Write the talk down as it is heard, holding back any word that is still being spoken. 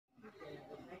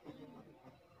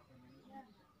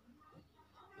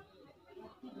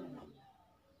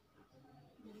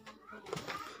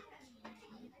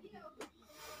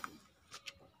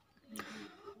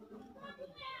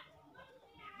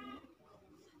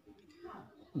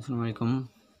আসসালামু আলাইকুম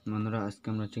বন্ধুরা, আজকে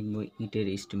আমরা শিখব ইটের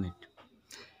এস্টিমেট।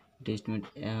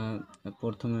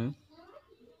 প্রথমে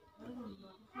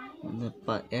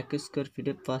 1 স্কোয়ার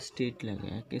ফিটে 5টি ইট লাগে।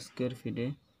 1 স্কোয়ার ফিটে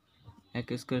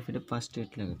 5টি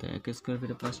ইট লাগে। তো 1 স্কোয়ার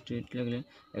ফিটে 5টি ইট লাগলে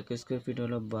 1 স্কোয়ার ফিট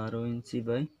হলো 12 ইঞ্চি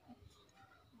বাই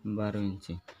 12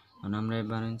 ইঞ্চি। কারণ আমরা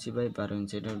 12 ইঞ্চি বাই 12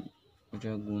 ইঞ্চি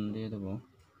এটা গুণ দিয়ে দেবো।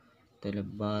 তাহলে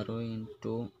 12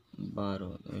 ইন্টু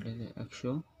 12 তাহলে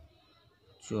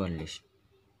 144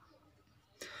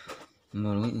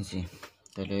 ইঞ্চি।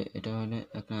 তাহলে এটা হলে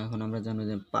এখন আমরা জানবো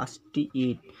যে 5টি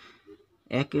ইট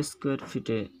 1 স্কোয়ার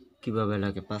ফিটে কীভাবে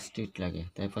লাগে। 5টি ইট লাগে,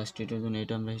 তাই 5টি ইটের জন্য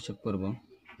এটা আমরা হিসাব করব।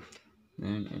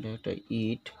 এটা একটা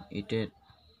ইটের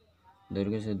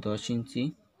দৈর্ঘ্য হচ্ছে 10 ইঞ্চি,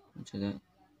 উচ্চতা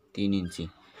 3 ইঞ্চি,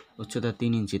 উচ্চতা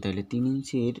 3 ইঞ্চি। তাহলে 3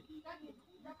 ইঞ্চির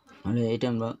হলে এটা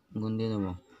আমরা গুণ দিয়ে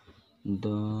দেবো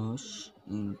 10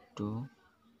 ইন্টু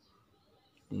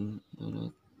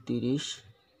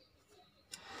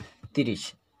 30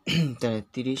 তাহলে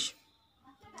 30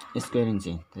 স্কোয়ার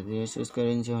ইঞ্চি। 30 স্কোয়ার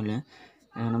ইঞ্চি হলে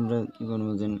এখন আমরা কী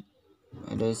করবো যে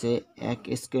এটা হচ্ছে 1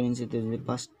 স্কোয়ার ইঞ্চিতে যদি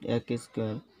 1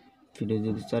 স্কোয়ার ফিটে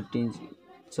যদি 5টি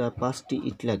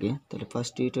ইট লাগে, তাহলে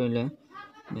 5টি ইট হলে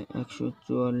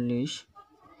 144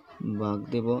 ভাগ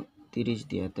দেব 30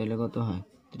 দিয়ে, তাহলে কত হয়?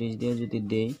 30 দিয়ে যদি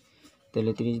দেই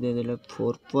তাহলে 30 দিয়ে দিলে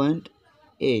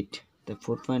 4.8। তো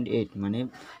 4.8 মানে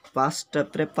 5টা,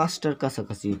 প্রায় 5টার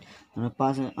কাছাকাছি। আমরা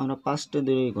 5টা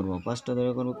ধরেই করবো। 5টা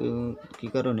ধরে করবো কী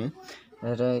কারণে?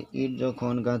 এটা ইট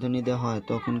যখন গাঁথনি দেওয়া হয়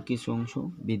তখন কিছু অংশ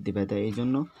বৃদ্ধি পায়, তাই এই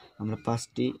জন্য আমরা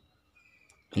 5টি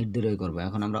ইট ধরেই করবো।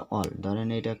 এখন আমরা ধরেন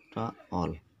এটা একটা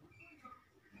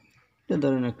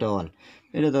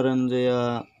এটা ধরেন যে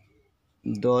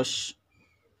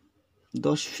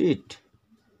 10 ফিট,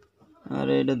 আর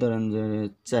এটা ধরেন যে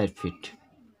 4 ফিট।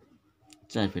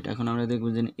 এখন আমরা দেখব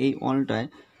যে এই অলটায়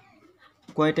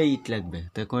কয়টা ইট লাগবে।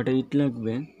 তাই কয়টা ইট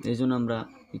লাগবে এই জন্য আমরা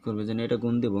কী করবো যে এটা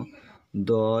গুণ দেব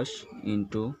 10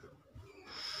 ইন্টু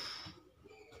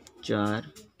 4,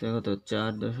 তাই কত?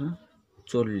 4 10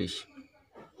 40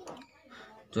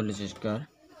 স্কোয়ার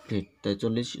ফিট। তাই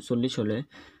 40 হলে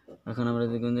এখন আমরা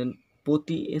দেখবেন যে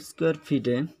প্রতি স্কোয়ার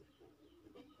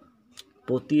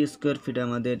ফিটে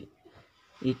আমাদের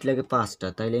ইট লাগে 5টা।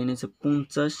 তাইলে এনেছে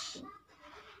 50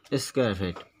 স্কোয়ার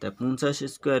ফিট। তাই 50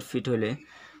 স্কোয়ার ফিট হলে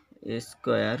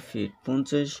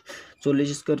 40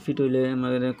 স্কোয়ার ফিট হলে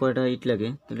আমাদের কয়টা ইট লাগে?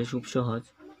 তাহলে খুব সহজ,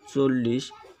 40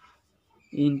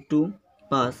 ইন্টু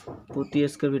 5, প্রতি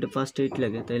স্কোয়ার ফিটে 5টা ইট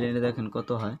লাগে। তাইলে এটা দেখেন কত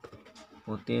হয়।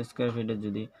 প্রতি স্কোয়ার ফিটে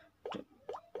যদি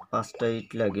 5টা ইট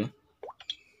লাগে,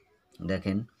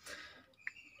 দেখেন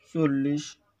 40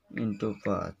 ইন্টু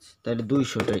 5, তাহলে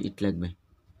 200টা ইট লাগবে।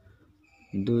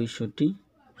 200টি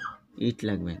ইট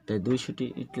লাগবে। তাই 200টি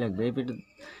ইট লাগবে।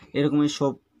 এরকমই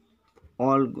সব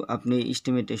আপনি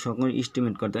সকল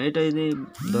এস্টিমেট করতে হয়। এটা যদি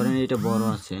ধরেন এটা বড়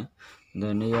আছে,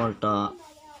 ধরেন এই অলটা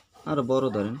আরও বড়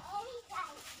ধরেন,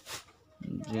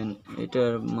 যে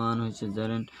এটার মান হয়েছে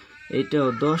ধরেন এইটাও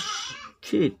 10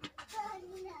 ফিট,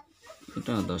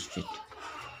 এটাও 10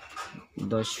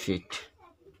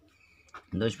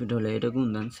 ফিট হলে এটা গুণ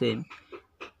দেন সেম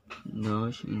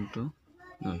 10 ইন্টু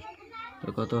 10, তো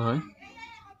কত হয়?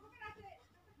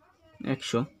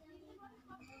 100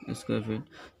 স্কোয়ার ফিট।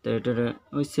 তো এটার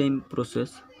ওই সেম প্রসেস,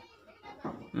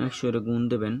 100 গুণ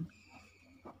দেবেন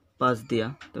 5 দিয়া,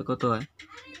 তো কত হয়?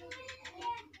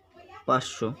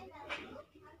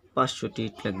 500টি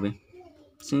ইট লাগবে।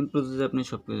 সেম প্রসেসে আপনি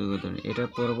সব কিছু করতে পারেন। এটা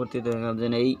পরবর্তীতে দেখা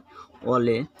যায় এই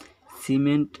ওয়ালে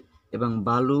সিমেন্ট এবং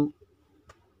বালু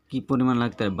কি পরিমাণ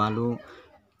লাগতে পারে, বালু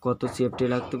কত সেফটি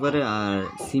লাগতে পারে, আর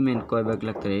সিমেন্ট কয় ব্যাগ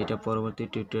লাগতে পারে, এটা পরবর্তী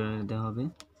টিউটোরিয়ালে দেওয়া হবে।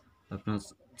 আপনার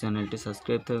চ্যানেলটি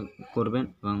সাবস্ক্রাইব করবেন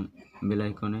এবং বেল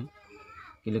আইকনে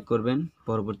ক্লিক করবেন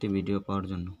পরবর্তী ভিডিও পাওয়ার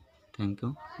জন্য। থ্যাংক ইউ,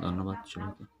 ধন্যবাদ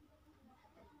সবাইকে।